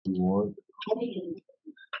one.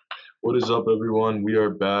 What is up, everyone? We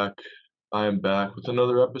are back. I am back with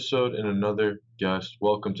another episode and another guest.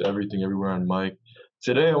 Welcome to Everything Everywhere on Mike.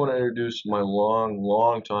 Today, I want to introduce my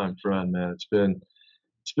long time friend. Man, it's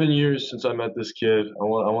been years since I met this kid. I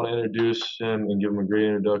want to introduce him and give him a great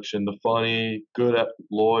introduction. The funny, good,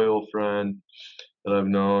 loyal friend that I've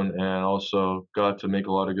known, and also got to make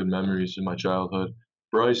a lot of good memories in my childhood.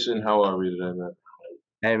 Bryson, how are we today, man?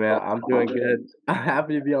 Hey man, I'm doing good. I'm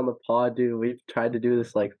happy to be on the pod, dude. We've tried to do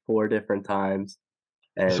this like 4 different times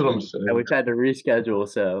That's and what I'm and saying. we've had to reschedule,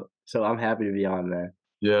 so I'm happy to be on, man.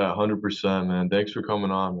 Yeah, 100%, man. Thanks for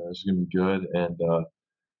coming on, man. This is gonna be good. And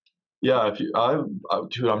yeah, if you,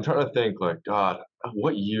 dude, I'm trying to think, like, God,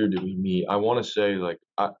 what year did we meet? I want to say, like,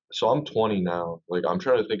 so I'm 20 now. Like, I'm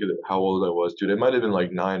trying to think of how old I was, dude. It might have been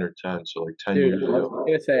like 9 or 10, so like 10 Dude, years I was ago.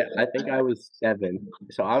 gonna say I think I was 7,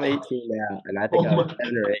 so I'm 18 now, and I think Oh I was my,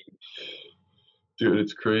 7 or 8. dude,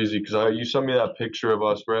 it's crazy because you sent me that picture of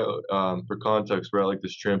us, right? For context, we're at like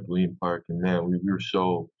this trampoline park, and man, we were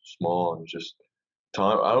so small and just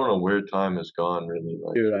time. I don't know where time has gone, really.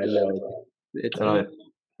 Like, Dude, I know. It's and kinda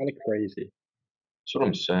I, kinda crazy. that's what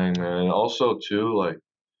I'm saying, man. And also too, like.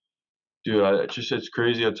 Dude, it's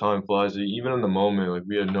crazy how time flies. Even in the moment, like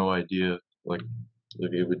we had no idea, like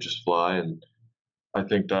it would just fly, and I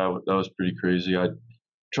think that was pretty crazy. I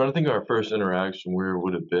trying to think of our first interaction where it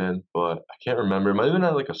would have been, but I can't remember. It might have been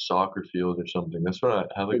at like a soccer field or something. That's when I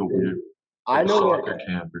had like Dude, a weird, I like a know what soccer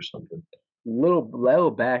camp or something.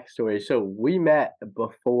 little backstory. So we met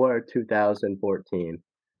before 2014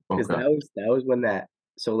 because Okay. that was when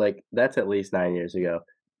like that's at least 9 years ago.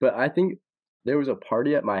 But I think there was a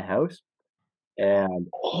party at my house and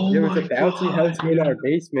Oh there was a my bouncy God. house in our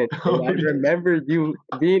basement, and Oh I remember you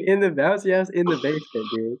being in the bouncy house in the basement,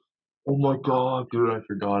 dude. my God, dude, I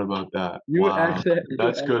forgot about that. You Wow, actually you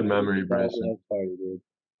that's good actually went to memory, the bouncy Bryson. house party, dude.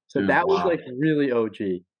 So Dude, that was, wow. like, really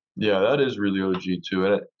OG. Yeah, that is really OG too.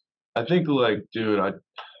 And I think like, dude,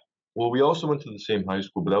 well, we also went to the same high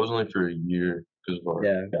school, but that was only for a year because of our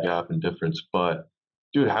Yeah. gap and difference. But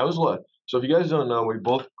dude, how's like? So if you guys don't know, we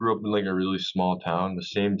both grew up in like a really small town, the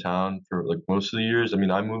same town for like most of the years. I mean,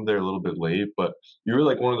 I moved there a little bit late, but you were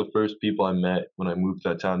like one of the first people I met when I moved to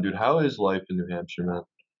that town. Dude, how is life in New Hampshire, man?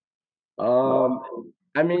 Um,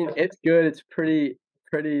 I mean, it's good, it's pretty,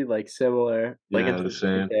 like, similar, like, Yeah, it's the the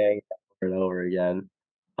same same. thing over and over again.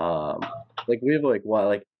 Like, we have, like, what,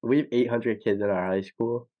 like, we have 800 kids in our high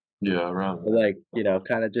school, Yeah, around but, there. like,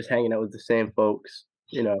 kinda just hanging out with the same folks,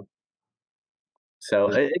 you know? So,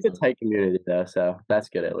 it's a tight community, though, so that's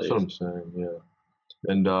good at That's what least. I'm saying.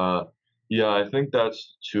 Yeah, and yeah, I think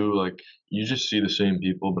that's too. Like, you just see the same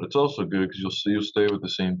people, but it's also good because you'll stay with the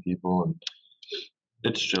same people and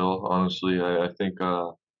it's chill, honestly. I think,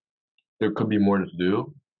 there could be more to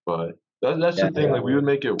do, but that's Yeah, the thing, like, we would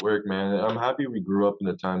make it work, man. I'm happy we grew up in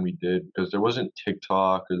the time we did because there wasn't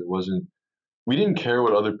TikTok or there wasn't we didn't care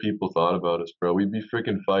what other people thought about us, bro. We'd be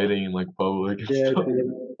freaking fighting in, like, public and yeah, stuff.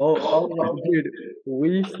 dude. Oh my dude, we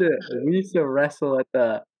used to wrestle at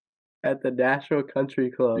the Nashville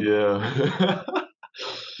Country Club. Yeah.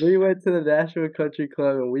 We went to the Nashville Country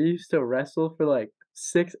Club, and we used to wrestle for, like,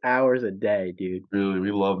 6 hours a day, dude. Really,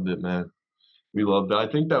 we loved it, man. We loved it. I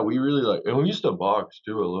think that we really, like and we used to box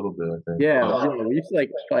too a little bit, I think, Yeah, but we used to,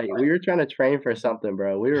 like, fight. We were trying to train for something,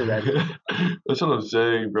 bro. We were ready. that's what I'm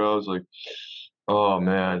saying, bro. It's like, oh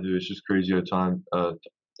man, dude, it's just crazy how time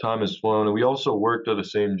has flown. And we also worked at the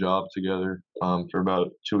same job together for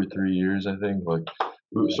about 2 or 3 years, I think. Like,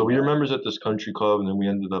 so we were members at this country club, and then we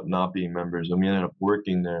ended up not being members, and we ended up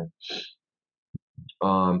working there.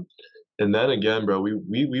 Um, and then again, bro,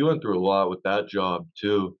 we went through a lot with that job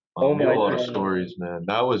too. Oh We have my a lot of god. stories, man.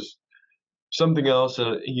 That was something else,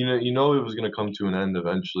 and you know it was gonna come to an end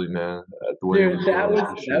eventually, man. At the way it Dude, was that going, was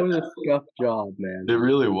for that sure. was a scuff job, man. It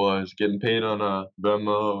really was getting paid on a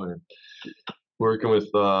Venmo and working with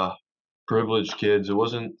privileged kids. It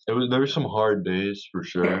was there were some hard days for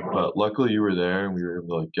sure, but luckily you were there and we were able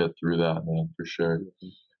to like get through that, man, for sure.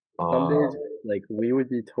 Mhm. Some Um, days, like, we would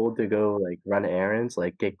be told to go, like, run errands,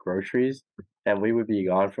 like, get groceries, and we would be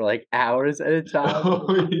gone for, like, hours at a time.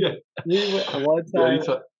 oh yeah, We went one yeah.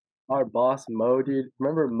 time, our boss, Mo, dude,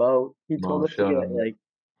 remember Mo? He told Mo, us to shout get, out, Mo. like,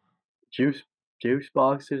 juice juice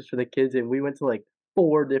boxes for the kids, and we went to, like,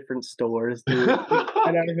 4 different stores, dude. We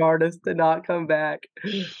tried our hardest to not come back.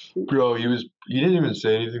 Bro, he didn't even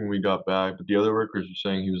say anything when we got back, but the other workers were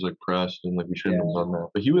saying he was like pressed and like we shouldn't have Yeah, done that.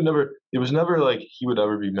 But he would never. It was never like he would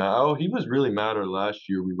ever be mad. Oh, he was really mad our last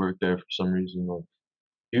year we worked there for some reason. Like,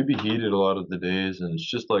 he would be heated a lot of the days, and it's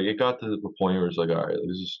just like it got to the point where it's like, all right,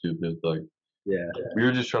 this is stupid. Like, yeah. we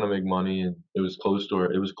were just trying to make money, and it was close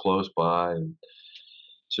by, and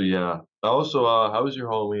So yeah. Also, how was your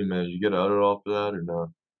Halloween, man? You get out at all for that or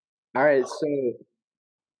no? Alright, so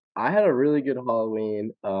I had a really good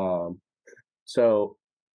Halloween, so,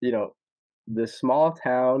 you know, the small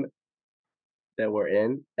town that we're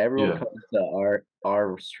in, everyone Yeah, comes to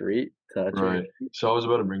our street to trick or right. treat. So I was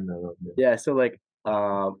about to bring that up, yeah. Yeah, so, like,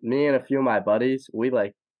 me and a few of my buddies, we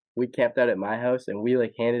camped out at my house, and we,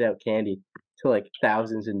 like, handed out candy to, like,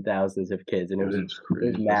 thousands and thousands of kids, and That's it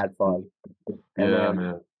was crazy. mad fun. And Yeah, then,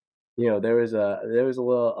 man. there was a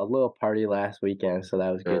little party last weekend, so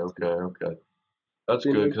that was Okay, good too. okay, okay. That's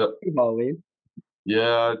Didn't good you 'cause do Halloween?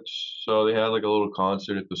 yeah, so they had like a little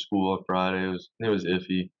concert at the school on Friday. It was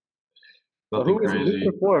iffy. Oh, Nothing who crazy.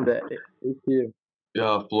 performed at HU?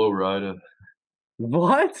 Yeah, Flo Rida.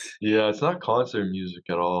 What? Yeah, it's not concert music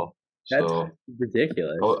at all. That's So,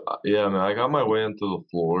 ridiculous. oh, yeah, man, I got my way into the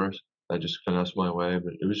floors. I just finessed my way,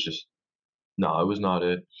 but it was just no, it was not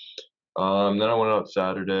it. Then I went out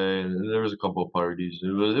Saturday, and there was a couple of parties. It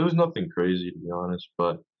was nothing crazy to be honest,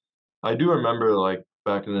 but I do remember like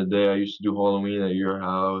back in the day, I used to do Halloween at your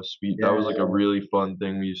house. That was like a Yeah, really fun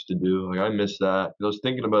thing we used to do. Like I miss that. 'Cause I was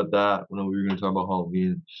thinking about that when we were gonna talk about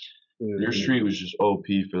Halloween. Your mhm, street was just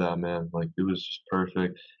OP for that, man. Like it was just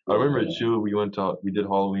perfect. I remember yeah. too. We did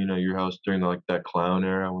Halloween at your house during like that clown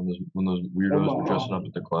era when those Oh weirdos were my dressing up god.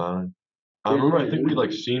 as the clown. I Dude, remember. I think we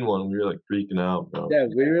like seen one. We were like freaking out, bro. yeah,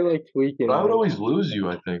 we were, like, tweaking But I would on always lose you,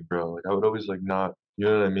 I think, bro. Like, I would always, like, not you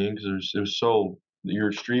know what I mean? Because it was so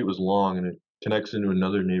your street was long and it connects into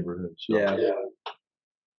another neighborhood, so yeah.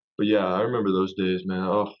 but yeah, I remember those days, man.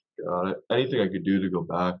 Oh god, anything I could do to go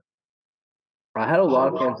back. I had a lot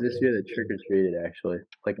of friends this year that trick-or-treated, actually,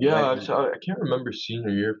 like, Yeah, went I can't remember senior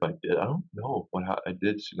year if I did. I don't know what I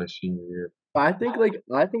did see my senior year. I think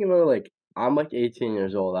about, like, I'm, like, 18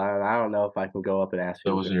 years old, I don't know if I can go up and ask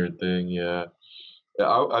That people to. wasn't your thing, yeah. Yeah,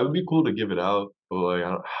 I would be cool to give it out, but, like,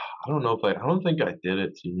 I don't know if I don't think I did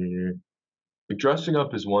it senior year. Like, dressing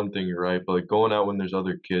up is one thing, you're right, but, like, going out when there's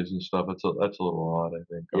other kids and stuff, that's a little odd, I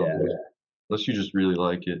think, Yeah. unless you just really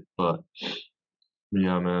like it, but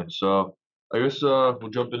yeah, man. So, I guess, we'll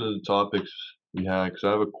jump into the topics we had because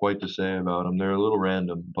I have quite to say about them. They're a little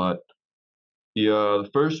random, but the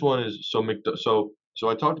first one is so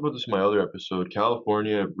I talked about this in my other episode.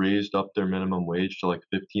 California raised up their minimum wage to, like,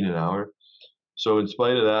 15 an hour. So in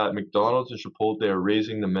spite of that, McDonald's and Chipotle are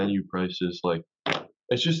raising the menu prices, like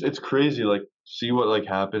it's crazy, like, see what, like,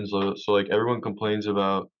 happens, so, like, everyone complains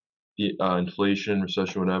about the, inflation,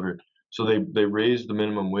 recession, whatever, so they raise the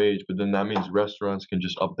minimum wage, but then that means restaurants can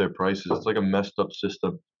just up their prices, it's like a messed up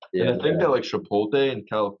system, and Yeah. to think that, like, Chipotle in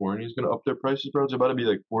California is gonna up their prices, bro, it's about to be,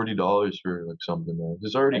 like, $40 for, like, something, man,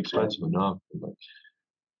 it's already Heck yeah. expensive enough, and, like,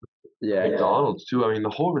 Yeah. McDonald's too, I mean, the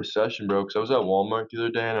whole recession, bro. Because I was at Walmart the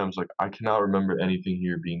other day, and I was like, "I cannot remember anything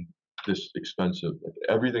here being this expensive," like,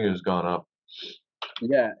 everything has gone up.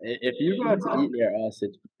 Yeah, if you go out to eat near us,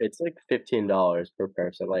 it's like $15 per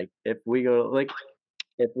person, like, we have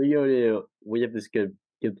this good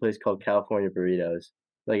place called California Burritos,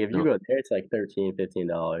 like, if you Yep. go there, it's like 13,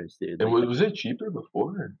 $15, dude, And like, was it cheaper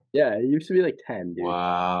before? yeah, it used to be like 10, dude.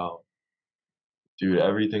 Wow. Dude,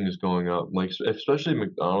 everything is going up, like, especially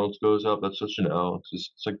McDonald's goes up, that's such an L,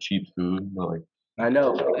 it's like cheap food, but, like I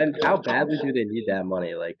know, and how badly do they need that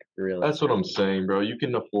money, like, that's what realistically? I'm saying, bro, you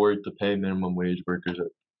can afford to pay minimum wage workers at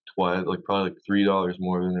twice like, probably, like, $3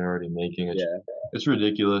 more than they're already making, Yeah. it's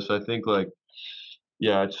ridiculous, I think, like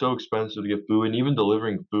yeah, it's so expensive to get food, and even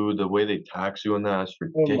delivering food, the way they tax you on that is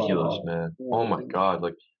Oh my ridiculous, man. Oh my god. god,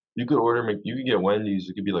 like, you could get Wendy's,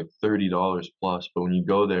 it could be, like, $30 plus, but when you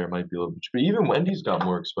go there, it might be a little bit cheaper. Even Wendy's got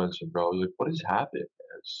more expensive, bro. I was like, "What has happened?"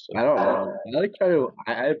 Man? It's I like don't know.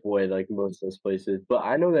 I avoid, like, most of those places, but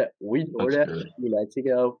I know that we that's DoorDashed good. a few nights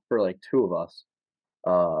ago for, like, 2 of us,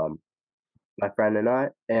 um, my friend and I,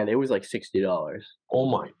 and it was, like, $60. Oh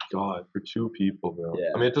my god, for 2 people, bro.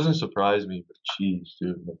 I Yeah, mean, it doesn't surprise me, but jeez,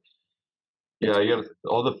 dude, like it's yeah, you gotta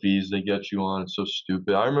all the fees they get you on, it's so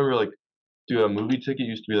stupid. I remember, like dude, a movie ticket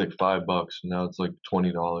used to be, like, $5, and now it's, like,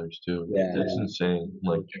 $20 too. yeah, It's insane,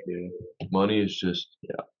 like so true. money is just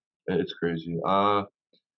yeah, it's crazy.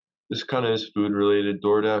 This kinda is food related.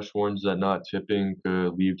 DoorDash warns that not tipping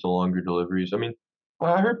could lead to longer deliveries. I mean,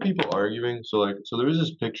 I heard people arguing. So there was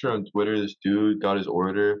this picture on Twitter, this dude got his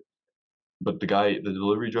order, but the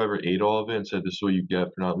delivery driver ate all of it and said, "This is what you get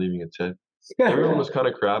for not leaving a tip." Everyone was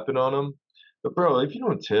kinda crapping on him. But bro, if you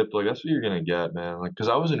don't tip, like, that's what you're gonna get, man. Like, cause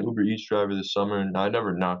I was an Uber Eats driver this summer, and I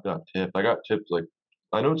never knocked out tip. I got tipped, like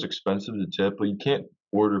I know it's expensive to tip, but you can't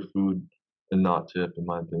order food and not tip, in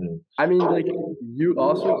my opinion. I mean, like, you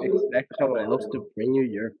also expect someone else to bring you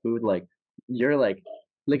your food, like, you're like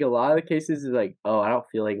like, a lot of the cases is like, "Oh, I don't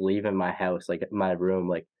feel like leaving my house, like, my room,"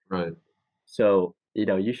 like, Right. so,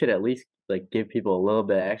 you should at least, like, give people a little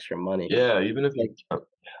bit extra money. Yeah, even if Like,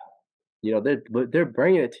 you they're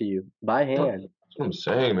bringing it to you by hand. that's what I'm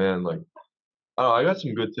saying, man, like, oh, I got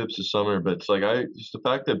some good tips this summer, but it's like I just the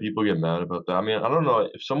fact that people get mad about that. I mean, I don't know,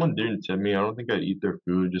 if someone didn't tip me, I don't think I'd eat their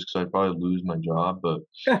food just 'cause I'd probably lose my job, but,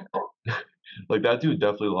 like, that dude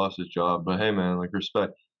definitely lost his job, but hey, man, like,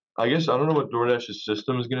 respect. I guess I don't know what DoorDash's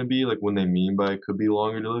system is gonna be, like, when they mean by it could be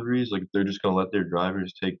longer deliveries, like, if they're just gonna let their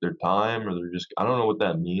drivers take their time or they're just I don't know what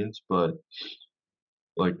that means, but,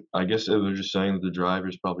 like, I guess if they're just saying that the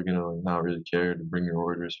driver's probably gonna, like, not really care to bring your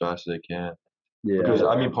order as fast as they can. Because, Yeah.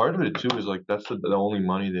 I mean, part of it too is, like, that's the only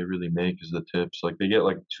money they really make is the tips, like, they get,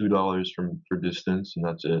 like, $2 from for distance, and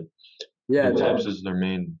that's it. Yeah, The and tips then is their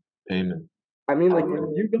main payment. I mean, like,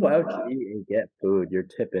 when you go out to eat and get food, you're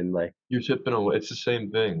tipping, like, You're tipping away it's the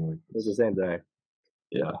same thing, like, it's the it's same thing.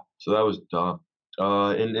 yeah, so that was dumb.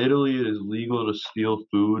 In Italy, it is legal to steal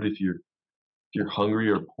food if you're hungry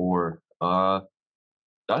or poor.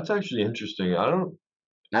 That's actually interesting. I don't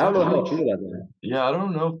I it's don't know how actually I feel about that. yeah, I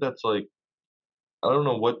don't know if that's, like I don't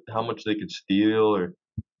know what how much they could steal or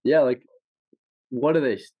Yeah, like, what are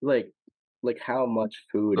they s like, how much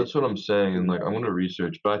food that's what I'm saying, and, is like, I'm gonna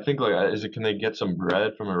research, but I think, like, is it can they get some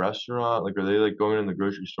bread from a restaurant? Like, are they, like, going in the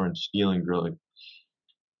grocery store and stealing bread? Like,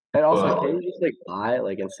 and also, but can you just, like, buy,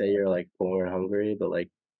 like, and say you're, like, poor and hungry, but, like,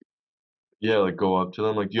 yeah, like, go up to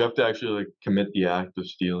them? Like, do you have to actually, like, commit the act of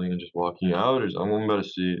stealing and just walking out, or is I'm about to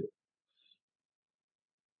see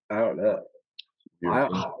I don't know. weird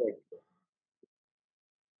thing. Like,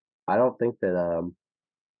 I don't think that,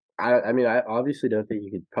 I mean, I obviously don't think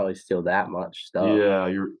you could probably steal that much stuff. Yeah,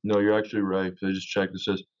 you're actually right, 'cause I just checked, it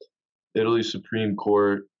says Italy's Supreme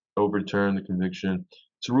Court overturned the conviction.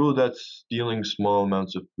 It's a rule that stealing small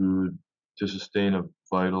amounts of food to sustain a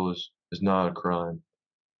vital is not a crime.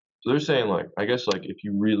 So they're saying, like, I guess, like, if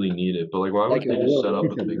you really need it, but, like, why Like would a they just set little up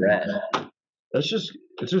piece a of thing bread. that's just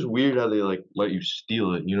it's just weird how they, like, let you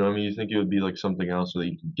steal it, you know what I mean? You think it would be, like, something else so that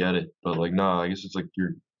you can get it, but, like, nah, I guess it's like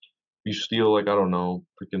you steal, like, I don't know,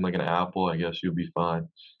 freaking, like, an apple, I guess you'll be fine.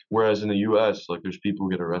 Whereas in the US, like, there's people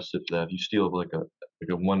who get arrested for that. If you steal, like,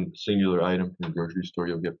 a one singular item from the grocery store,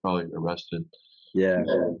 you'll get probably arrested. Yeah.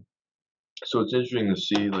 So it's interesting to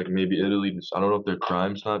see, like, maybe Italy just I don't know if their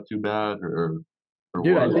crime's not too bad or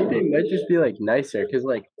Dude, I what, think they but might just be, like, nicer, cause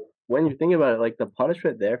like, when you think about it, like, the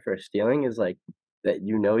punishment there for stealing is, like, that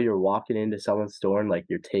you're walking into someone's store and, like,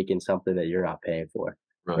 you're taking something that you're not paying for,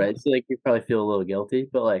 right. right? So, like, you probably feel a little guilty,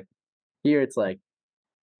 but, like, here it's, like,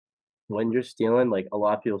 when you're stealing, like, a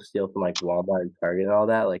lot of people steal from, like, Walmart and Target and all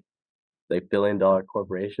that, like, billion-dollar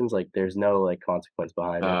corporations, like, there's no, like, consequence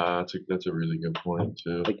behind it. That's a really good point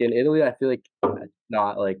too. Like, in Italy, I feel like it's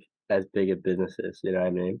not, like, as big a businesses, you know what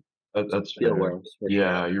I mean? So That's feel fair. worse for sure.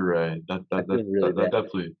 Yeah, you're right. I feel really That bad.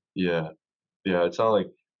 definitely yeah. Yeah, it's not like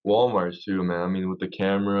Walmart's too, man. I mean, with the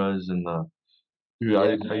cameras and the dude,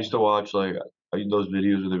 Yeah. I used to watch, like, those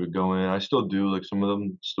videos where they would go in. I still do, like, some of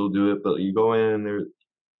them still do it, but you go in and they're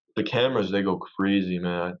the cameras, they go crazy,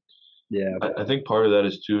 man. Yeah. I think part of that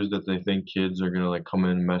is too is that they think kids are gonna, like, come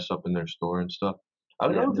in and mess up in their store and stuff. I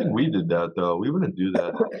Yeah. don't think we did that, though. We wouldn't do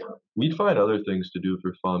that. We'd find other things to do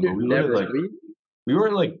for fun, but Dude, never. we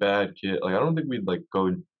weren't, like, bad kid like, I don't think we'd, like, go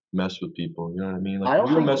and mess with people, you know what I mean? Like, I don't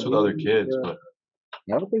we would think mess with other kids, but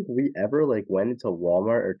I don't think we ever, like, went into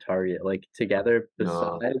Walmart or Target, like, together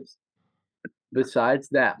no. besides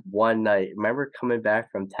that one night. Remember coming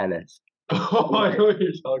back from tennis? Oh, I know what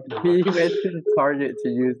you're talking about. We went to the Target to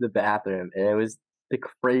use the bathroom, and it was the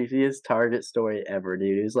craziest Target story ever,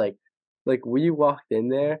 dude. It was like, we walked in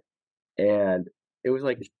there, and it was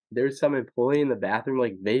like there was some employee in the bathroom,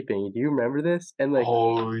 like, vaping. Do you remember this?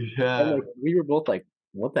 Oh, And, yeah. like, we were both like,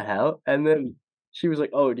 "What the hell?" And then she was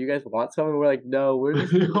like, "Oh, do you guys want some?" And we're like, "No, we're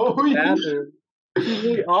just in Oh, the yeah. bathroom." She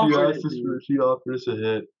really offered it, dude, She offered us a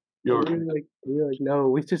hit. and Yo we were like, "No,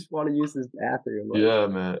 we just wanna use this bathroom." Like, yeah,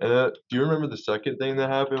 man, and, do you remember the second thing that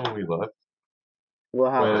happened when we left?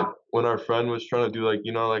 "What happened?" When our friend was trying to do, like,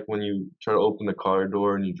 you know, like, when you try to open the car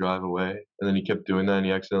door and you drive away, and then he kept doing that and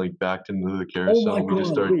he accidentally backed into the Oh my carousel, and we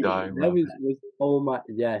just god, started wait, dying that laughing. was oh my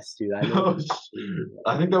yes, dude, I That know was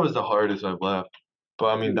I think that was the hardest I've laughed, but,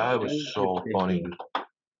 I mean, dude, that that was was so funny. ridiculous.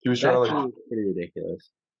 He was trying That to, thing like was pretty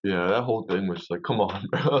ridiculous. yeah, that whole thing was like, "Come on,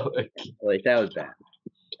 bro," like, Like, that was bad.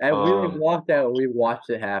 And we, like, um walked out and we watched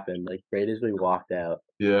it happen, like, right as we walked out.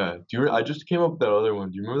 yeah. I just came up with that other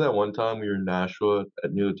one. Do you remember that one time we were in Nashua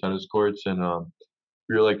at near the tennis courts and,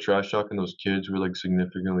 we were, like, trash talking those kids who were, like,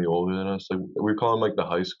 significantly older than us? Like, we were calling 'em, like, the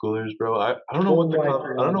high schoolers, bro. I don't know Oh what my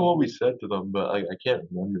I don't know god. what we said to them, but I can't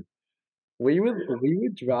remember. we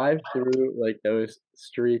would drive through, like, those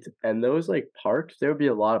streets and those, like, parks, there would be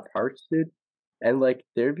a lot of parks, dude, and, like,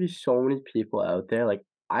 there'd be so many people out there, like,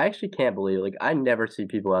 I actually can't believe it, like, I never see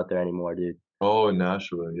people out there anymore, dude. Oh, in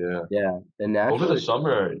Nashua, yeah. Yeah, and Over Nashville the is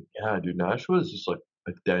summer, yeah, dude, Nashua is just like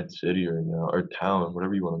a dead city right now, or town,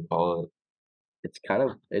 whatever you wanna call it. it's kind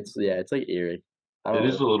of it's yeah, it's, like, eerie. I It don't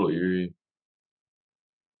is know. a little eerie,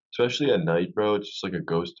 especially at night, bro, it's just like a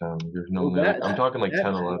ghost town. There's Well, normally, like that I'm talking like that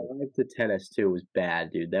 10, 11. drive to tennis too was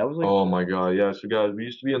bad, dude. That was, like Oh my god, yeah, so guys, we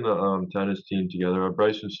used to be in the, tennis team together.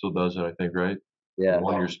 Bryson still does it, I think, right? yeah,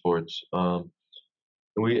 One of your sports. And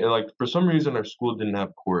like, for some reason, our school didn't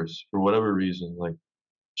have courts, for whatever reason, like,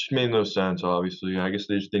 just made no sense, obviously. I guess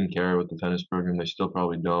they just didn't care about the tennis program, they still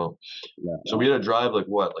probably don't. no, So we had to drive, like,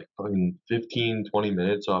 what, like, fucking 15, 20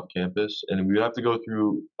 minutes off campus, and we would have to go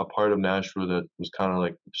through a part of Nashville that was kinda,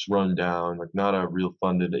 like, just run down, like, not a real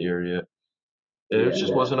funded area. And it yeah,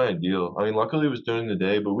 just wasn't ideal. I mean, luckily, it was during the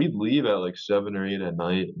day, but we'd leave at, like, 7 or 8 at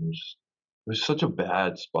night, and it was such a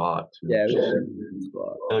bad spot too, yeah, it was just a good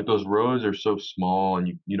spot. and, like, those roads are so small,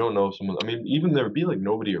 and you don't know if someone I mean, even there would be, like,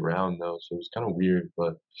 nobody around, though, so it was kinda weird,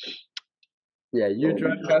 but Yeah, you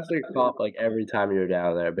drive past a cop, like, every time you're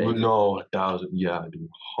down there, but basically. no, 1,000 yeah, dude,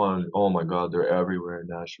 100 oh my god, they're everywhere in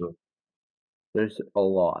Nashville. There's a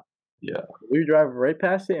lot. Yeah. We drive right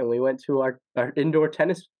past it, and we went to our indoor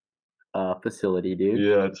tennis, facility, dude.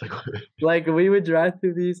 Yeah, it's like Like, we would drive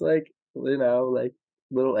through these, like, like,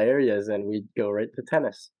 little areas, and we'd go right to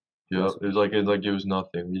tennis. yep, That's it was like it was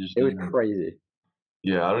nothing, we just it was didn't crazy.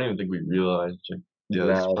 yeah, I don't even think we realized, like yeah,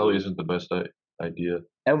 this No, probably dude. isn't the best idea.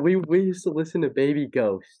 And we used to listen to Baby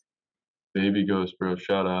Ghost. Baby Ghost, bro,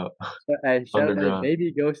 shout out. Hey, shout out Underground.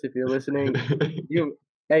 Baby Ghost if you're listening. You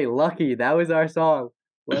hey, Lucky, that was our song.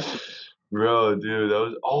 Lucky. Bro, dude, that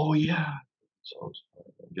was oh, yeah. Sounds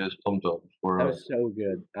I guess pumped up That for, was so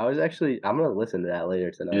good. I'm gonna listen to that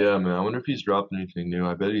later tonight. yeah, man, I wonder if he's dropped anything new,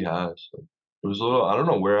 I bet he has, like, it was a little I don't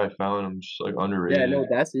know where I found him, just, like, Yeah, underrated. no,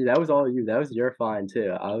 that was all you. That was your find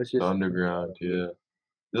too. I was The just underground, yeah.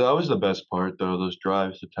 That was the best part, though, those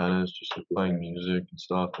drives to tennis, just, like, yeah. playing music and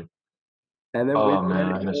stuff, like And then oh,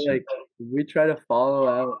 man, I miss it. we try to follow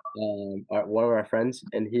out, one of our friends,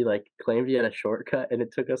 and he, like, claimed he had a shortcut, and it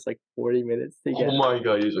took us, like, 40 minutes to Oh get my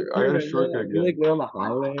god, he's like, "I you got a remember that? shortcut, We, guys." like, went on the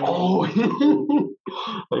highway, and Oh,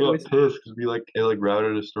 I it got was pissed because it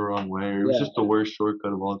routed us the wrong way. It was yeah. just the worst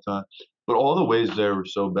shortcut of all time. But all the ways there were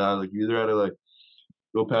so bad, like, you either had to, like,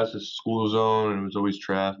 go past the school zone, and it was always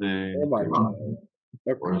traffic, Oh my god.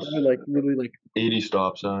 Or or probably, like, really, like, 80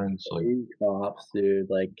 stop signs, like 80 cops, dude,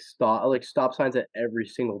 like, stop signs at every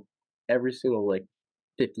single, like,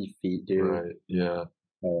 50 feet, dude. right, yeah.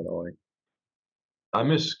 So annoying. I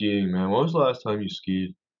miss skiing, man. When was the last time you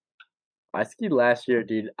skied? I skied last year,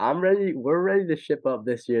 dude. We're ready to ship up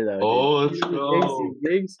this year, though, dude. Oh, let's go.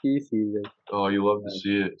 Big ski season. Oh, you love to Yeah.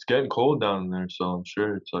 see it. It's getting cold down there, so I'm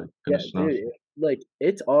sure it's, like, Yeah, gonna snow dude, soon.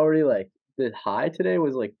 it's already, like the high today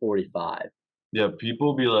was, like, 45. Yeah,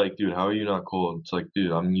 people be like, "Dude, how are you not cold?" It's like,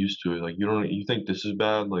 "Dude, I'm used to it." Like, you think this is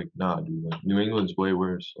bad? Like, nah, dude, like, New England's way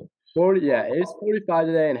worse, like 40 yeah, it's 45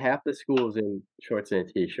 today, and half the school's in shorts and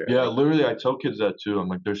a t-shirt, yeah, like literally, I tell kids that too. I'm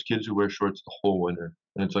like, "There's kids who wear shorts the whole winter,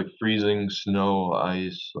 and it's, like, freezing, snow,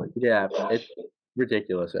 ice, like" yeah, it's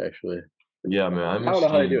ridiculous, actually. yeah, man, I I miss don't know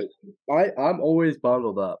how to do skiing. it. I'm always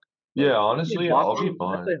bundled up. Like, Yeah, honestly, I'll be I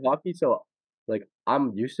fine. play hockey, so, like,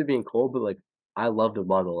 I'm used to being cold, but, like, I love to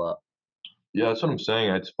bundle up. Yeah, that's what I'm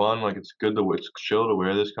saying. It's fun, like, it's good to it's chill to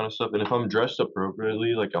wear this kinda stuff, and if I'm dressed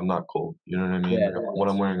appropriately, like, I'm not cold, you know what I mean? Yeah, Like, no, what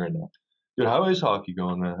I'm that's wearing right now. Dude, how is hockey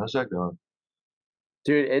going, man? How's that going?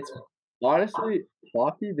 dude, it's honestly,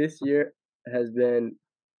 hockey this year has been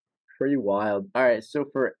pretty wild. Alright, so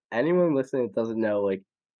for anyone listening that doesn't know, like,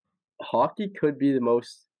 hockey could be the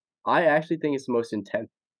most I actually think it's the most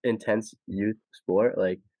intense youth sport,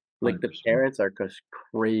 the 100%. parents are just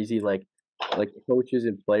crazy, coaches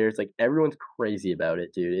and players, like, everyone's crazy about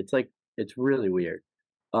it, dude. It's really weird.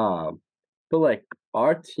 Um, but, like,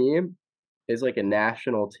 our team is, like, a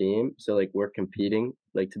national team, so, like, we're competing,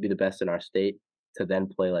 like, to be the best in our state to then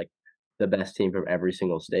play, like, the best team from every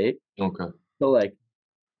single state. Okay. So, like,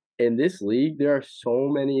 in this league, there are so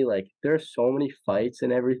many fights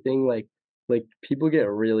and everything, people get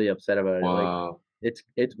really upset about it, Wow.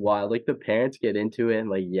 it's wild, like, the parents get into it and,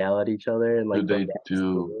 like, yell at each other and, like, Dude, the they refs do.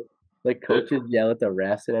 too. Like, It coaches yell at the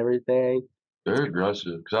refs and everything. It's they're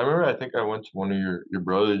aggressive. Cause I think I went to one of your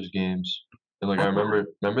brother's games, and, like, I I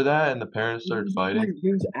remember that, and the parents started fighting?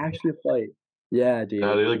 It was actually a fight. Yeah, Yeah, dude.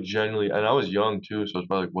 they, like, genuinely and I was young too, so I was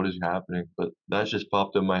probably like, "What is happening?" But that just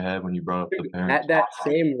popped in my head when you brought up the At parents. that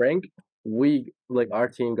same rink our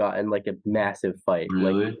team got in, like, a massive fight,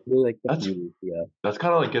 like, Really? literally, like, a That's few weeks ago. that's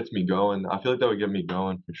kinda, like, gets me going. I feel like that would get me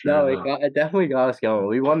going for sure, No, though. it definitely got us going.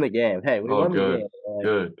 We won the game. Hey, we Oh, won the good. game, like,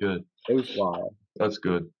 Good, good. it was wild. That's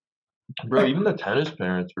good. Bro, even the tennis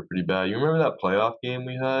parents were pretty bad. You remember that playoff game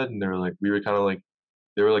we had? And they were like we were kinda like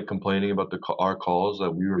they were, like, complaining about our calls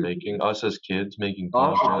that we were making, us as kids making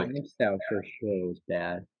calls. Off of They're like, Johnstown for sure was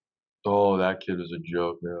bad. "Oh, that kid was a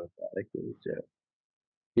joke, bro." Like, it was a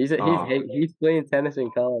he's Oh, hey, he's playing tennis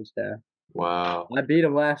in college now. wow. I beat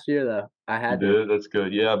him last year, though. I You had to. did? That's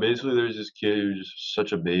good. Yeah, basically, there's this kid who was just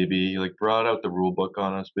such a baby. He, like, brought out the rule book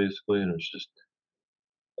on us, basically, and it was just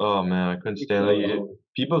oh, man, I couldn't It's stand so it. long.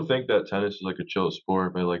 People think that tennis is, like, a chill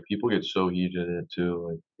sport, but, like, people get so heated in it too,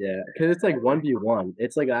 like Yeah, 'cause it's like 1v1.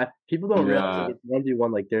 It's like I people don't realize, like, yeah, it's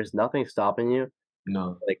 1v1, like, there's nothing stopping you,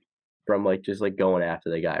 no, like, from, like, just, like, going after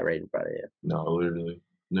the guy right in front of you. no, literally.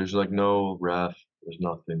 There's, like, no ref, there's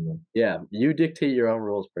nothing, like Yeah, you dictate your own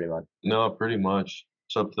rules pretty much. no, pretty much.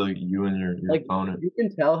 It's up to, like, you and your Like, opponent. you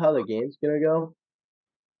can tell how the game's gonna go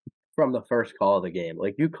from the first call of the game.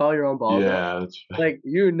 Like, you call your own balls out, Yeah, that's like,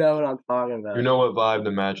 you know what I'm talking you about. know what vibe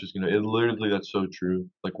the match is gonna it literally that's so true.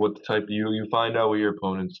 Like, what the type you find out what your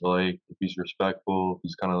opponent's like, if he's respectful, if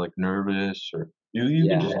he's kinda, like, nervous, or you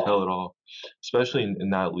can Yeah, just tell it all, especially in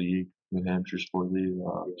that league, New Hampshire Sport League,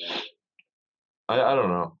 yeah, I don't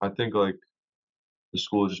know. I think, like, the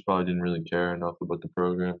school just probably didn't really care enough about the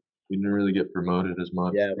program. We didn't really get promoted as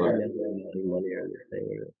much, yeah, we but never had any money or anything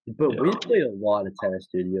with it. But we yeah. played a lot of tennis,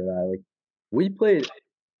 dude, you and I, like, we played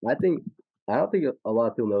I think I don't think a lot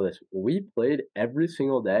of people know this. We played every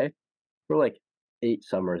single day for, like, 8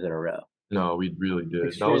 summers in a row. No, we really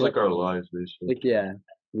Like, did. That was, straight up like, our daily. lives, basically, Like, yeah,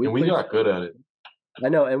 we and we played got so good at it. I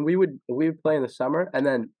know, and we would play in the summer, and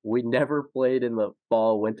then we never played in the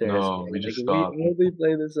fall, winter, or No, spring, we like, just we stopped. only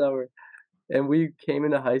played in the summer, and we came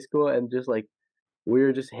into high school and just, like, we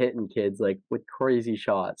were just hitting kids, like, with crazy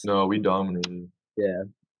shots. No, we dominated. Yeah,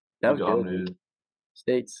 that We was good, dude. dominated.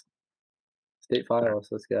 States state finals,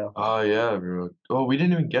 let's go. Oh, yeah, bro. Oh, we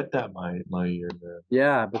didn't even get that my year, man.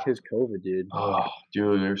 Yeah, because COVID, dude. Oh,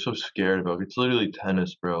 dude, they were so scared about it. It's literally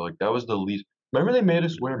tennis, bro. Like, that was the least remember they made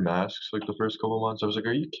us wear masks, like, the first couple months? I was like,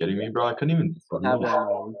 "Are you kidding me, bro?" I couldn't even I still have breathe. it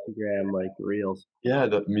on my Instagram, like, reels. Yeah,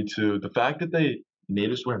 me too. The fact that they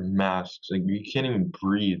made us wear masks, like, you can't even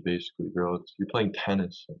breathe, basically, bro. You're playing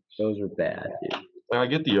tennis. Those were bad, dude. Like, I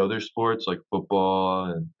get the other sports, like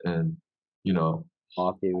football and, you know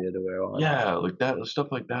Hockey, we had to wear one. yeah, like that stuff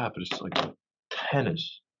like that, but it's like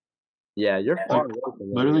tennis. Yeah, you're Like, far away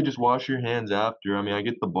from it, literally yeah. just wash your hands after. I mean, I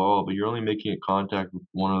get the ball, but you're only making it contact with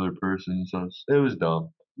one other person, so it was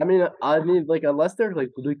dumb. I mean, like, unless they're, like,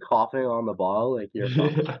 literally coughing on the ball, like, you're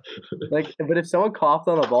fine. Yeah. Like, but if someone coughed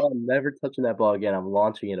on a ball, I'm never touching that ball again, I'm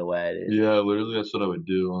launching it away, dude. Yeah, literally, that's what I would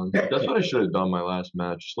do, honestly. That's what I should have done my last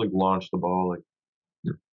match, just, like, launch the ball, like,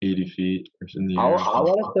 80 feet or in the air or I something.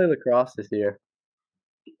 wanna play lacrosse this year.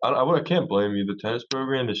 I can't blame you. The tennis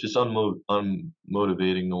program is just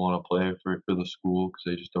unmotivating to wanna play for the school because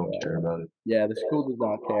they just don't Yeah. care about it. Yeah, the school does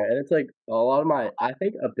not care, and it's, like, a lot of my I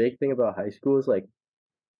think a big thing about high school is, like,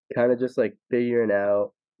 kinda just, like, figuring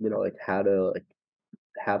out, like, how to, like,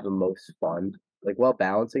 have the most fun, like, while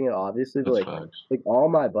balancing it, obviously, but, That's facts. like, all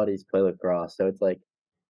my buddies play lacrosse, so it's, like,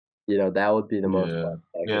 that would be the most Yeah. fun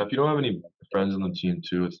I Yeah, could if you don't have any friends on the team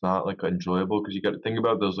too, it's not, like, enjoyable because you gotta think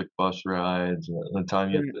about those, like, bus rides and the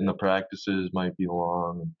time you and the practices might be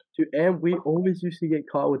long. Dude, and we always used to get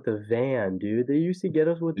caught with the van, dude. They used to get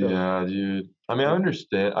us with the Yeah, dude. I mean, I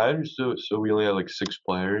understood so we only had, like, 6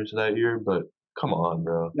 players that year, but come on,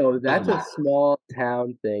 bro. No, that's Doesn't a make small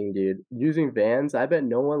town thing, dude. Using vans, I bet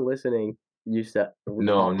no one listening used to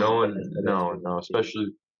no, hop no on one vans for those no, reasons, no, dude. especially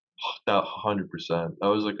that 100%. That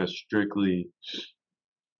was, like, a strictly,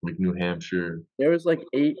 like, New Hampshire There was, like,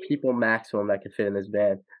 8 people maximum that could fit in this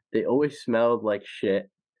van. They always smelled like shit.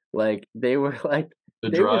 Like, they were, like the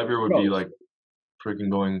they were driver would be, gross. like,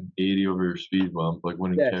 freaking going 80 over your speed bump, like,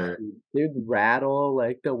 wouldn't Yes, care. dude. They'd rattle,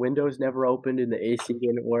 like, the windows never opened and the AC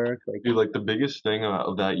didn't work, like, Dude, like, the biggest thing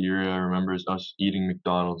of that year I remember is us eating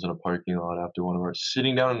McDonald's in a parking lot after one of our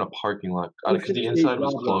sitting down in a parking lot, because Ocean the State inside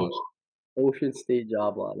was job lot. closed. Ocean State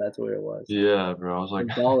job lot, that's where it was. Yeah, bro, I was like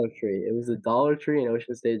And Dollar Tree. It was the Dollar Tree and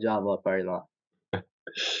Ocean State job lot parking lot.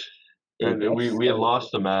 Dude, and that's we had so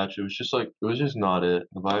lost the match, it was just like it was just not it,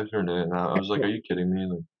 the vibes weren't it, and I was like, "Are you kidding me?"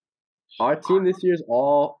 Like, our team this year is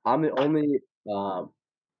all I'm the only, um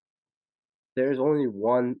there's only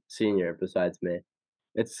 1 senior besides me.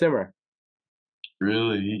 It's Simmer.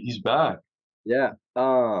 really? He's back. Yeah.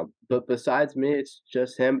 But besides me, it's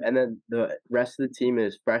just him, and then the rest of the team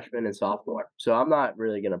is freshman and sophomore. So I'm not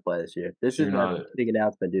really gonna play this year. This So is you're my not big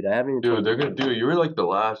announcement, dude. I haven't even dude, told they're you. gonna dude, you were like the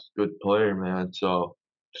last good player, man, so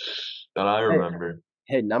that I Hey, remember.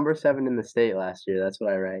 hey, number 7 in the state last year. That's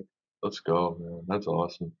what I ranked. Let's go, man. That's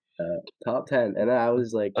awesome. Top 10, and then I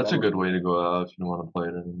was like That's a number good way to go out if you don't wanna play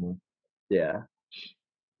it anymore. yeah.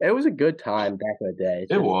 It was a good time back in the day.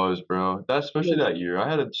 It's It just was, bro. That especially that year. I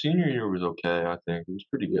had a senior year was okay, I think. It was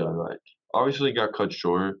pretty good, yeah, like, obviously it got cut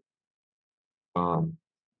short, um,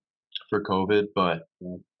 for COVID, but,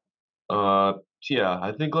 yeah, uh, yeah,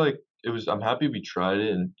 I think, like, I'm happy we tried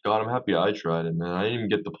it, and God, I'm happy I tried it, man. I didn't even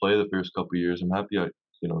get to play the first couple years. I'm happy I,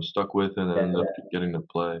 stuck with it and yeah, ended up getting to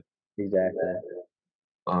play. exactly.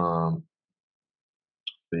 Um,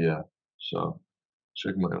 but yeah, so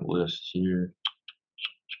check my list here.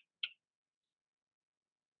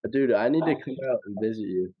 Dude, I need to come out and visit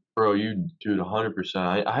you. Bro, dude,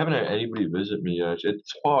 100%. I haven't had anybody visit me yet.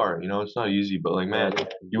 It's far, it's not easy, but like, Yeah, man,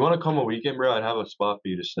 you wanna come a weekend, bro? I'd have a spot for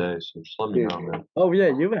you to stay, so just let me dude. know, man. Oh, yeah,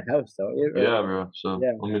 you have a house, don't you? Or Yeah, bro. So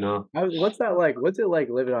yeah. let me know. What's that like? What's it like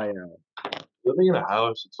living on your own? Living in a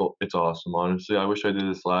house, it's awesome, honestly. I wish I did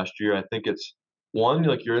this last year. I think it's one,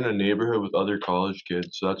 like you're in a neighborhood with other college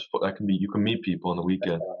kids, so that can be you can meet people on the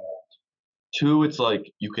weekend. Two, it's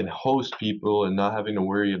like you can host people and not having to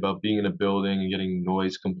worry about being in a building and getting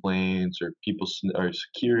noise complaints or or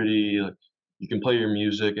security. Like you can play your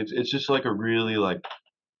music. It's just like a really like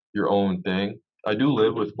your own thing. I do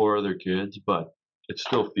live with four other kids, but it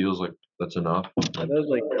still feels like that's enough. Are those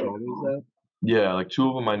like your homies though? Yeah, like two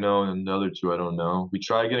of them I know and the other two I don't know. We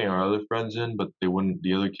tried getting our other friends in, but they wouldn't.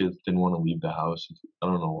 The other kids didn't want to leave the house. I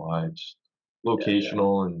don't know why. It's Yeah.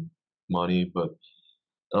 locational and money, but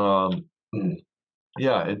um.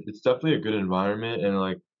 Yeah, it's definitely a good environment, and,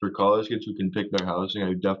 like, for college kids who can pick their housing, I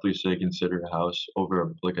would definitely say consider a house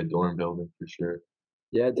over, like, a dorm building for sure.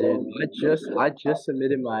 Yeah, dude. I just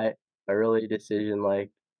submitted my early decision,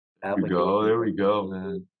 like, application. There we go,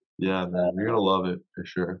 man. Yeah, man, you're Uh, gonna love it for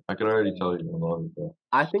sure. I can already tell you're gonna love it, bro.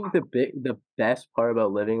 I think the best part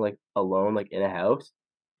about living, like, alone, like, in a house,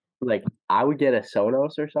 like, I would get a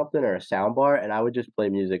Sonos or something or a sound bar, and I would just play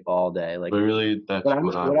music all day, like, Literally, that's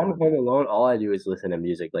what I when I'm want. home alone, all I do is listen to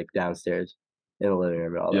music, like, downstairs in the living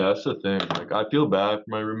room all Yeah, day. that's the thing, like, I feel bad for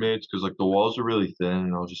my roommates because like, the walls are really thin,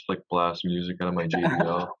 and I'll just, like, blast music out of my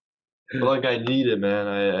JBL. But, like, I need it, man.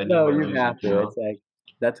 I need No, my you music, have to, it's like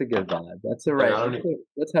that's a good vibe. Like, I don't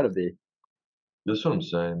That's how to be. that's what I'm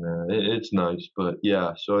saying, man. It's nice, but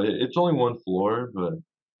yeah, so it's only 1 floor, but,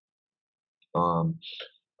 um,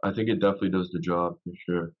 I think it definitely does the job for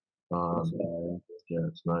sure. That's, Um, yeah,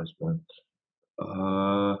 it's nice, man.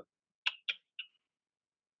 Uh,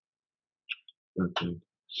 okay.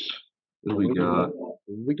 What do we we could got?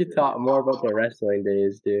 we could talk more about the wrestling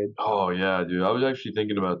days, dude. Oh, yeah, dude. I was actually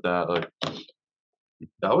thinking about that, like,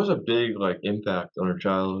 that was a big, like, impact on our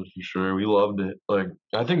childhood for sure. We loved it. Like,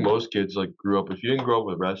 I think most kids, like, grew up if you didn't grow up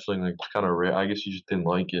with wrestling, like, it's kinda rare. I guess you just didn't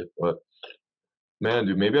like it, but man,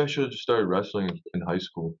 dude, maybe I should've just started wrestling in high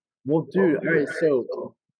school. Well, dude, alright,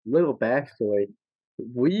 so little backstory.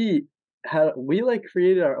 We, like,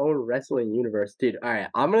 created our own wrestling universe, dude. Alright,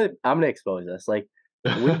 I'm gonna expose us, like,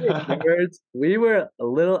 we were nerds we were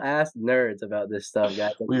little ass nerds about this stuff,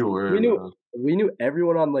 guys, like, We we were, knew bro. we knew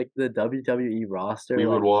everyone on, like, the WWE roster, We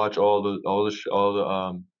would like, watch all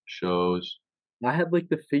the shows. I had, like,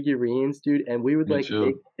 the figurines, dude, and we would, Me like,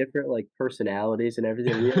 make too. different, like, personalities and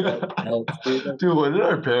everything. We had, like, belts, dude, like, Dude, what did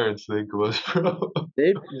our parents think of us, bro?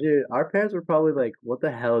 dude, our parents were probably like, "What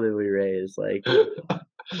the hell did we raise?"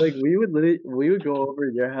 Like, we would go over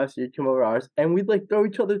to your house, you'd come over to ours, and we'd, like, throw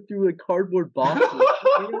each other through, like, cardboard boxes.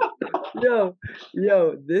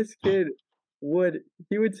 Yo, this kid would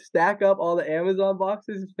he would stack up all the Amazon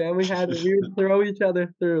boxes his family had, and we would throw each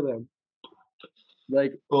other through them.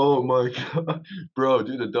 Like, Oh my god. Bro,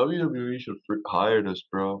 dude, the WWE should hired us,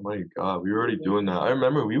 bro. My god, we were already doing that. I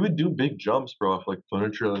remember we would do big jumps, bro, off, like,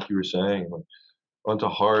 furniture, like you were saying, like, onto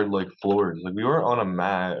hard, like, floors. Like, we weren't on a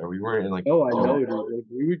mat, or we weren't in, like, oh, I know, dude, like,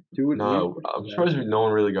 we no, would I'm do surprised no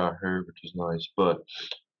one really got hurt, which is nice, but,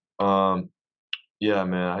 um, yeah,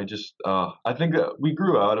 man, I think that we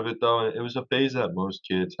grew out of it, though, and it was a phase that most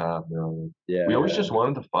kids have, like, we yeah, always just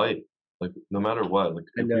wanted to fight, like, no matter what, like,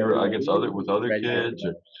 I if we know, were dude, against we were other ready for kids,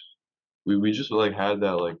 or that. we just, like, had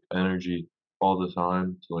that, like, energy all the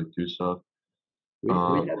time to, like, do stuff. We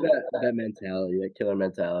Um, had that mentality, that killer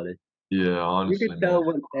mentality. yeah, You could honestly, man. tell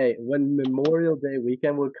when Memorial Day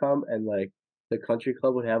weekend would come and, like, the country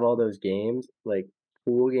club would have all those games, like,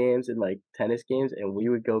 pool games and, like, tennis games, and we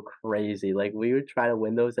would go crazy, like, we would try to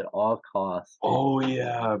win those at all costs, dude. Oh,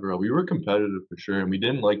 yeah, bro, we were competitive for sure, and we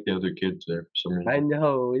didn't like the other kids there for some I reason.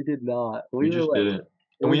 know, we did not. We We were just like didn't.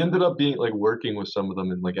 it And we was ended up being like, working with some of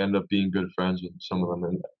them and, like, ended up being good friends with some of them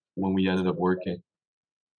and when we ended up working.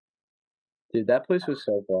 dude, that place was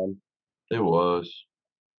so fun. It was.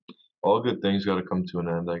 All good things gotta come to an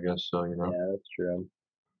end, I guess so, you know? Yeah, that's true.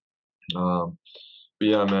 Um, but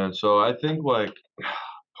yeah, man, so I think, like,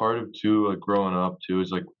 part of too, like, growing up too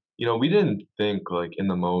is, like, we didn't think, like, in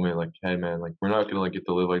the moment, like, "Hey, man, like, we're not gonna, like, get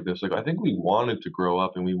to live like this." Like, I think we wanted to grow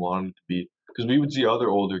up and we wanted to be, because we would see other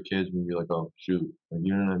older kids and we'd be like, "Oh, shoot." Like,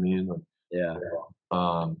 you know what I mean? Like, Yeah.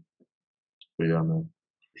 um, but yeah, man,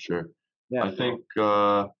 for sure. Yeah. I think,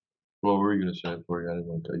 what were you gonna say before I didn't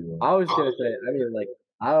wanna cut you off? I was gonna say, I mean, like,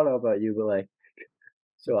 I don't know about you, but, like,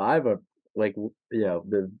 so I have a like,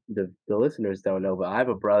 the listeners don't know, but I have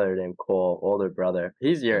a brother named Cole, older brother.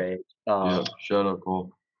 He's your Yeah, age. yeah, shout out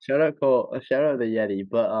Cole. Shout out Cole, shout out the Yeti,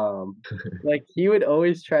 but, like, he would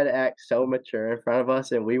always try to act so mature in front of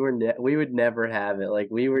us, and we would never have it, like,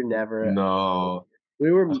 we were never No,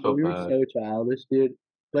 I felt we were bad. so childish, dude.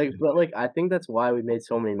 Like, but, like, I think that's why we made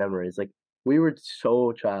so many memories, like, we were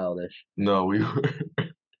so childish. No, we were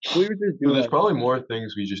We were just Dude, doing there's our probably more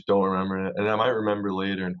things we just don't remember, and I might remember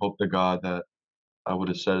later and hope to God that I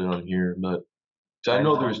would've said it on here, but 'cause I I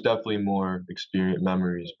know know, there's definitely more experience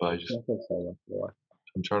memories, but definitely so much more.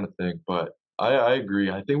 I'm trying to think, but I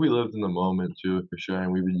agree. I think we lived in the moment too, for sure,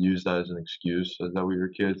 and we would use that as an excuse, that we were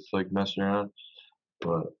kids, like, messing around,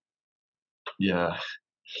 but yeah,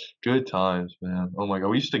 good times, man. Oh my god,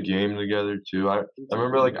 we used to game together too. I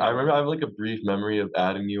remember I have, like, a brief memory of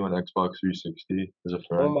adding you on Xbox 360 as a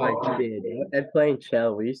Oh friend. my god, yeah, and playing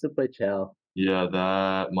Chell, we used to play Chell. Yeah,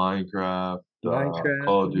 that, Minecraft, Minecraft,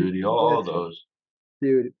 Call of we used Duty, to play all those.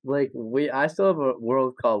 dude, like, I still have a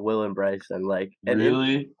world called Will and Bryson, like, and in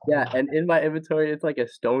Really? yeah, and in my inventory, it's like a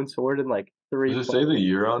stone sword and, like, 3 Does it say the plants.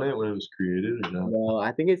 year on it when it was created or no? No,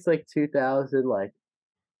 I think it's, like, 2000, like,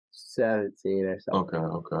 17 or Okay, something,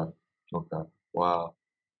 okay, okay. Wow,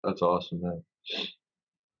 that's awesome, man.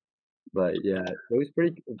 but yeah, it was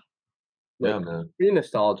pretty Yeah, like, man, pretty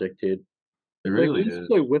nostalgic, dude. it Like, we really used to is.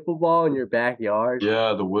 play wiffle ball in your backyard.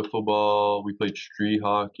 Yeah, the wiffle ball, we played street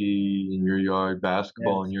hockey in your yard,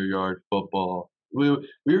 basketball in Yes. your yard, football. We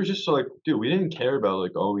were just like, dude, we didn't care about,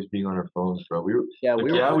 like, always being on our phones, bro. We were Yeah, like,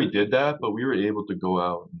 we were yeah, just we did that, but we were able to go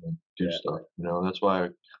out and, like, do yeah. stuff, That's why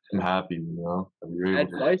I'm happy, that we were able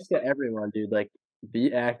to. Advice to everyone, dude, like,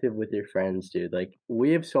 be active with your friends, dude, like,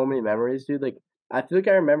 we have so many memories, dude, like, I feel like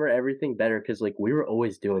I remember everything better because like, we were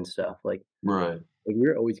always doing stuff, Right. we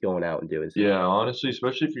were always going out and doing stuff. Yeah, honestly,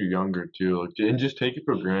 especially if you're younger too, like, and just take it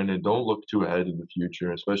for granted. Don't look too ahead in the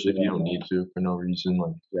future, especially if you Yeah, don't need to for no reason.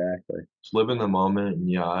 Like, exactly. just live in the moment. And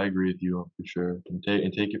yeah, I agree with you for sure. And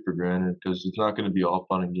take it for granted because it's not going to be all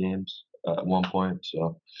fun and games at one point.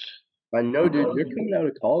 So I know, dude, you're coming out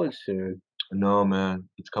of college soon. no, man,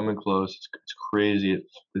 it's coming close. It's crazy.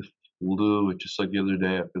 It flew. It just like the other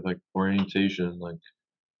day after like orientation, like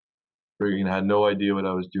freaking had no idea what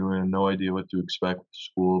I was doing, no idea what to expect with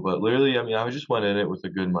school. But literally, I mean, I just went in it with a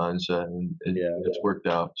good mindset, and Yeah, it's worked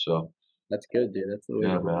out. So that's good, dude, that's the way to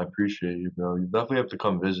yeah, do man, I it. appreciate you, bro. You definitely have to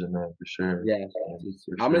come visit, man, for sure. Yeah,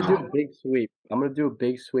 For I'm gonna do a sure. big sweep. I'm gonna do a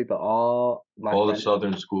big sweep of all my All the friends.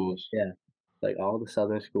 southern schools. Yeah, like, all the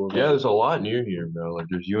southern schools Yeah, that there's a lot near here, bro. Like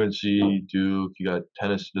there's UNC, Duke, you got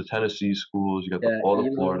the Tennessee schools, you got yeah, all the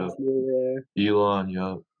Florida, Elon's near there. Elon,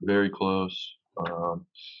 yeah, very close.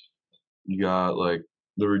 You got like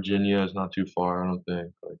the Virginia is not too far, I don't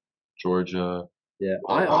think. Like Georgia. Yeah,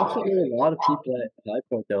 I also know a lot of people at High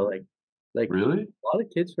Point though, like, Really? a lot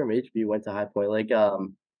of kids from HB went to High Point, like,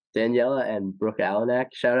 Daniela and Brooke Allenack,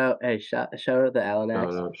 shout out hey, shout out the Shout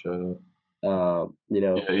Allenacks, out, shout out. you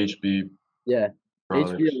know Yeah, HB yeah,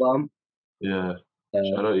 HB products. alum, Yeah. uh,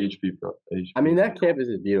 Shout out I mean, HB. that campus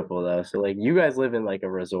is beautiful though, so, like, you guys live in, like,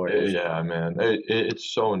 a resort and stuff. Yeah, man.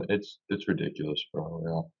 It's ridiculous, bro.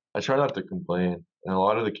 Yeah. I try not to complain, and a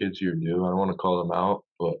lot of the kids here do. I don't want to call them out,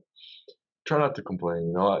 but try not to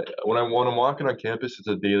complain. When I'm walking on campus, it's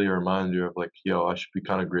a daily reminder of like, yo, I should be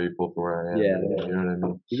kind of grateful for where I am. Yeah, You know what I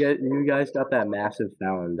mean? you guys got that massive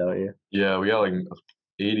fountain, don't you? Yeah, we got like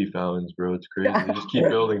 80 fountains, bro. It's crazy. They just keep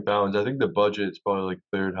building fountains. I think the budget's probably like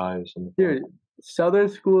third highest on the Dude, fountain. Southern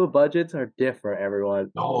school budgets are different,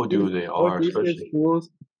 everyone. No, These dude, they are, Northeastern especially schools,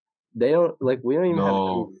 they don't like, we don't even have no.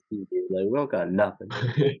 AC, dude, like, we don't got nothing.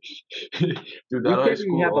 Dude, We that high can't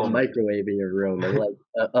even school, have a oh my microwave in your room or, like,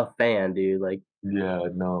 a fan, dude, like yeah,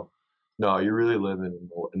 no. No, you're really living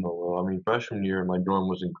in the world. I mean, freshman year, my dorm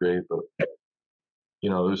wasn't great, but it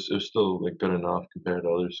was still like good enough compared to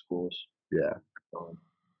other schools. Yeah. Um,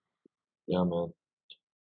 yeah, man.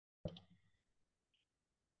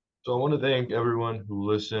 So I want to thank everyone who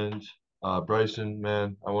listened. Bryson,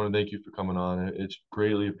 man, I want to thank you for coming on. It's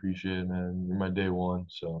greatly appreciated, man. You're my day one,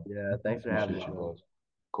 so Yeah, thanks for having appreciate me, you man. both.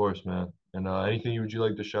 Of course, man. And anything would you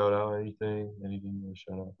like to shout out? Anything you want to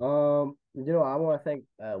shout out? I want to thank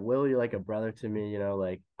Will. You're like a brother to me.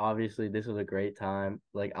 Like obviously this was a great time.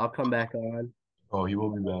 Like I'll come back on. Oh, he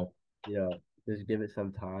will be back. Just give it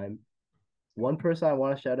some time. One person I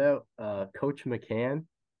want to shout out, Coach McCann,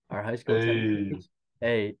 our high school tennis Hey, coach.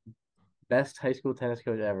 Hey, best high school tennis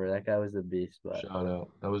coach ever. That guy was the beast. But shout out.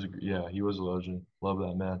 Yeah, he was a legend. Love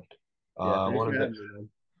that man. yeah, I thanks want for to thank having me, man.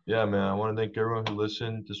 Yeah, man. I want to thank everyone who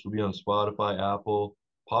listened. This will be on Spotify, Apple,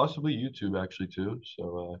 possibly YouTube actually too.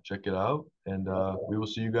 So check it out, and Yeah. we will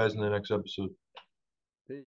see you guys in the next episode.